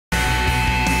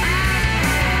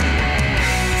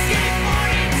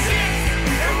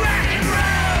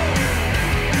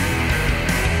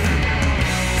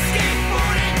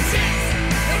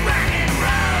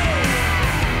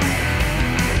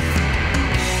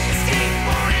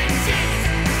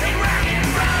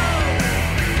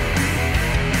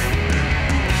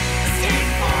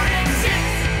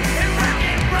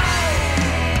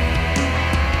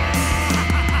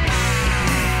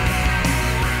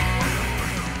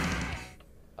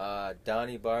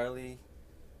Donny Barley.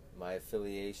 My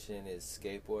affiliation is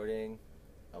skateboarding.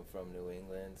 I'm from New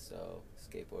England, so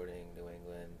skateboarding, New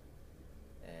England,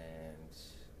 and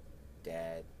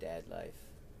dad life.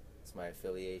 It's my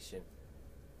affiliation.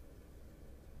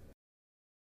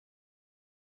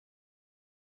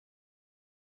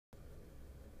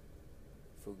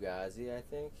 Fugazi, I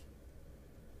think.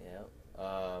 Yeah.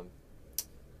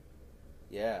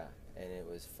 Yeah, and it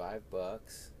was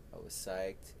 $5. I was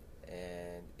psyched,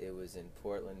 and it was in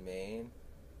Portland, Maine,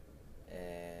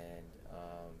 and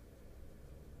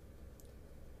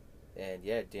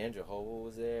yeah, Drehobl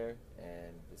was there,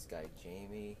 and this guy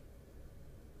Jamie,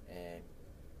 and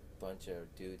a bunch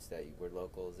of dudes that were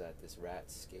locals at this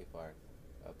Rats skate park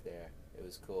up there. It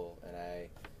was cool, and I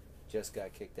just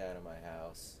got kicked out of my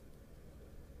house,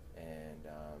 and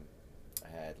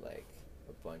I had like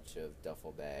a bunch of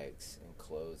duffel bags and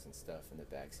clothes and stuff in the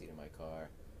backseat of my car.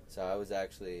 So I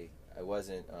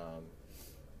wasn't, I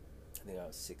think I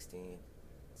was 16,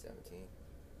 17,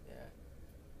 yeah.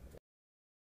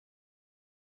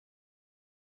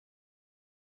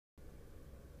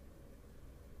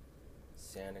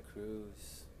 Santa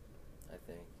Cruz, I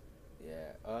think.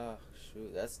 Yeah. Oh,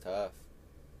 shoot, that's tough.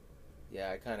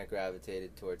 Yeah, I kind of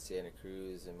gravitated towards Santa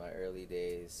Cruz in my early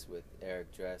days with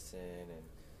Eric Dressen and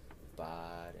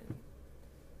Bod and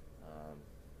um,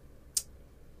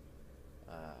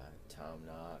 Tom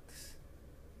Knox,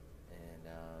 and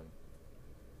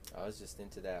I was just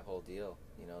into that whole deal.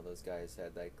 You know, those guys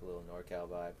had like a little NorCal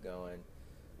vibe going,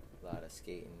 a lot of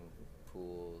skating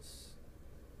pools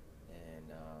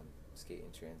and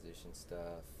skating transition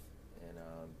stuff, and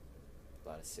a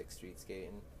lot of 6th Street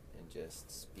skating and just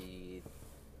speed,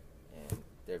 and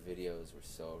their videos were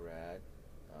so rad.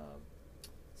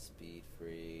 Speed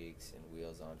Freaks and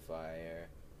Wheels on Fire,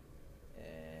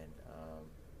 and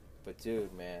but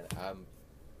dude, man,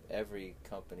 every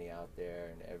company out there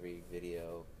and every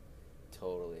video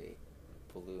totally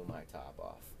blew my top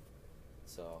off.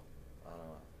 So I don't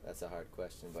know, that's a hard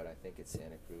question, but I think it's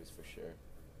Santa Cruz for sure.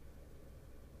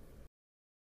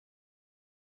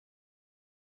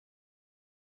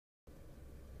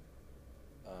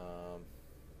 Um,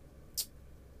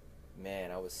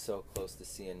 Man, I was so close to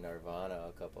seeing Nirvana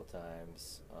a couple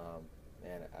times.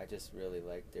 Man, I just really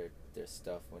liked their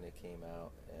stuff when it came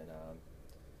out, and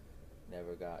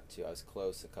never got to. I was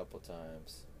close a couple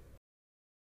times.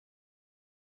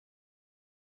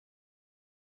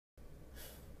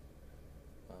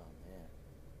 Oh man,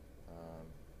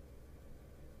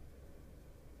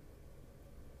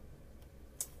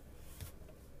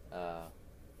 uh,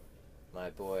 my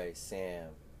boy Sam,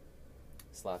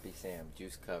 Sloppy Sam,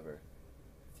 Juice Cover,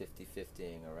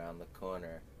 50-50ing around the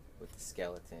corner with the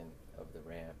skeleton of the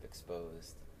ramp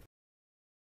exposed.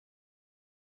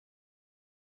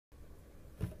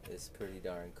 It's pretty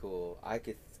darn cool.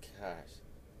 Gosh,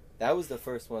 that was the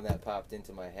first one that popped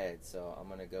into my head, so I'm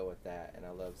gonna go with that. And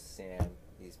I love Sam.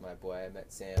 He's my boy. I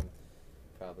met Sam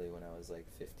probably when I was like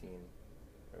 15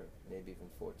 or maybe even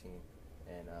 14,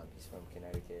 and he's from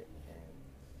Connecticut, and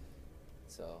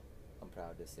so I'm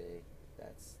proud to say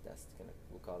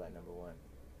we'll call that number one.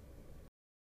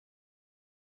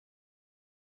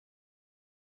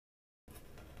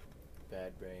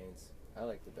 Bad Brains. I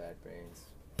like the Bad Brains.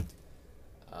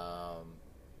 Um,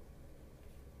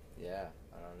 yeah,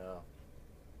 I don't know.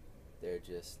 They're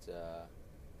just,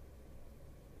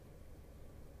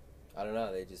 I don't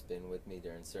know, they've just been with me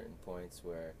during certain points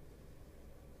where,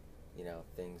 you know,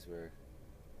 things were,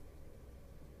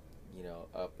 you know,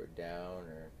 up or down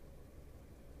or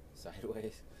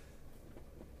sideways.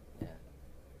 Yeah.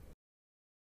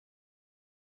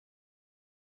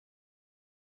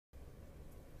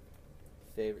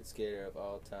 Favorite skater of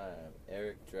all time,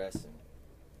 Eric Dressen.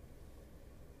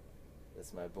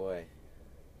 That's my boy.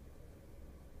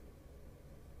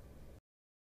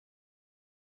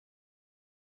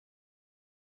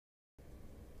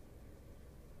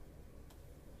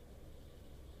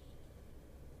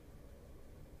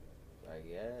 I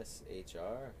guess HR. I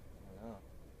don't know.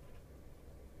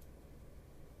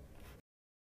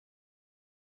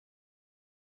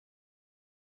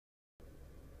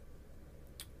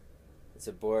 It's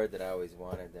a board that I always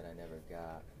wanted that I never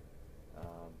got,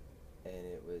 and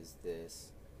it was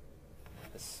this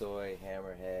Hosoi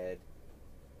Hammerhead.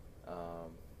 I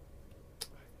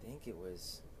think it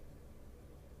was,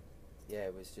 yeah,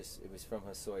 it was from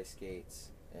Hosoi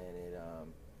Skates, and it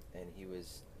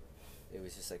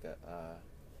was just like a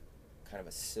kind of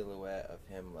a silhouette of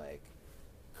him like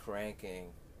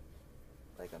cranking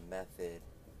like a method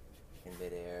in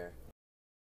midair,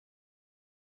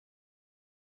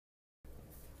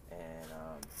 and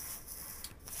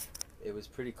it was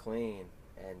pretty clean,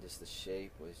 and just the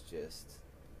shape was just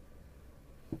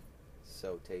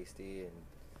so tasty. And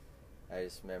I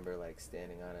just remember like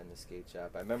standing on it in the skate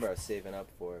shop. I remember I was saving up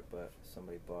for it, but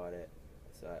somebody bought it.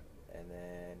 And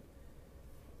then,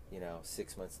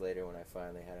 6 months later, when I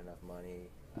finally had enough money,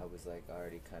 I was like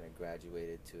already kind of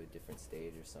graduated to a different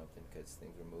stage or something because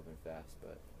things were moving fast.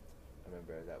 But I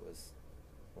remember that was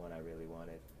one I really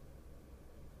wanted.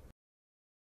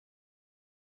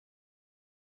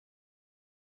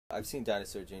 I've seen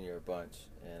Dinosaur Jr. a bunch,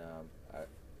 and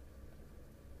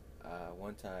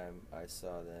one time I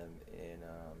saw them in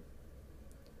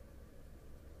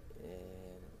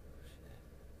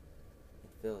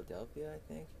Philadelphia, I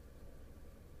think.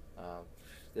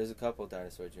 There's a couple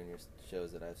Dinosaur Jr.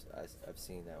 shows that I've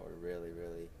seen that were really,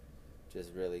 really,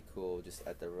 just really cool, just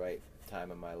at the right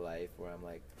time of my life where I'm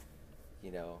like,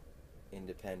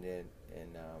 independent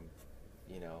and,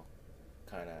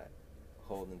 kind of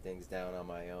holding things down on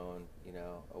my own,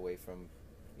 away from,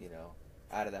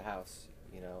 out of the house,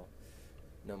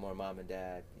 no more mom and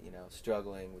dad,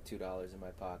 struggling with $2 in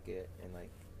my pocket and like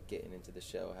getting into the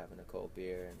show, having a cold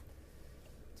beer and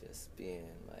just being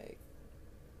like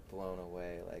blown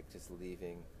away, like just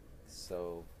leaving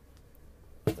so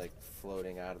like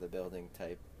floating out of the building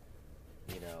type,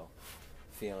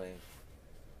 feeling.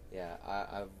 Yeah,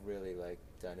 I really like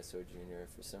Dinosaur Jr.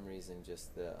 For some reason.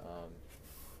 Just man,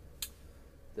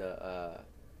 I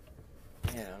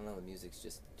don't know, the music's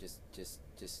just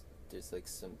there's like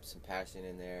some passion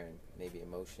in there and maybe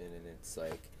emotion, and it's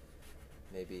like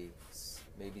maybe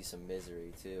some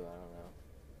misery too, I don't know,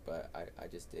 but I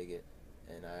just dig it,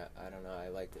 and I don't know, I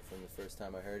liked it from the first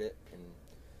time I heard it, and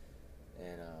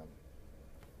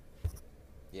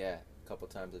yeah, a couple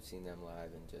times I've seen them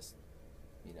live and just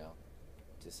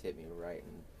just hit me right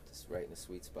in the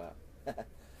sweet spot.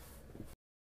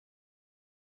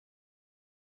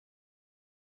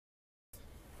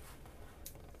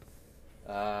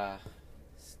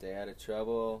 Stay out of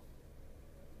trouble.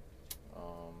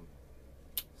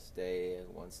 Stay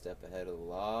one step ahead of the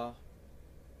law.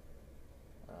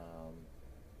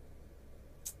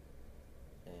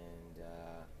 And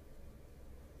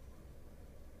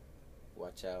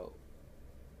watch out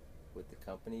with the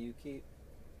company you keep.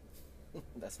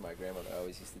 That's my grandmother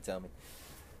always used to tell me.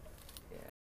 Yeah.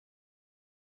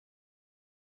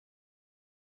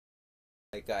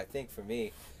 Like, I think for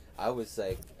me, I was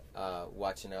like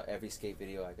watching out every skate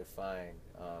video I could find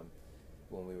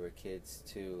when we were kids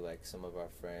too. Like some of our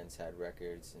friends had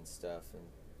records and stuff, and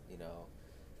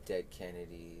Dead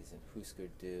Kennedys and Husker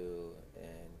Du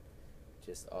and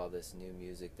just all this new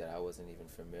music that I wasn't even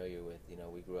familiar with.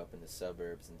 We grew up in the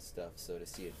suburbs and stuff, so to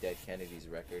see a Dead Kennedys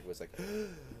record was like,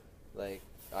 like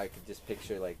I could just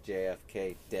picture like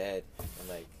JFK dead, and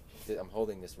like I'm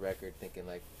holding this record thinking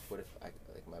like, what if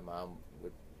my mom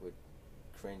would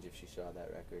cringe if she saw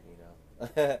that record,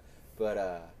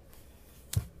 but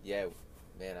yeah,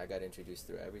 man, I got introduced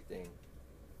through everything,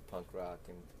 punk rock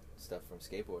and stuff from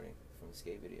skateboarding, from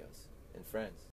skate videos and friends.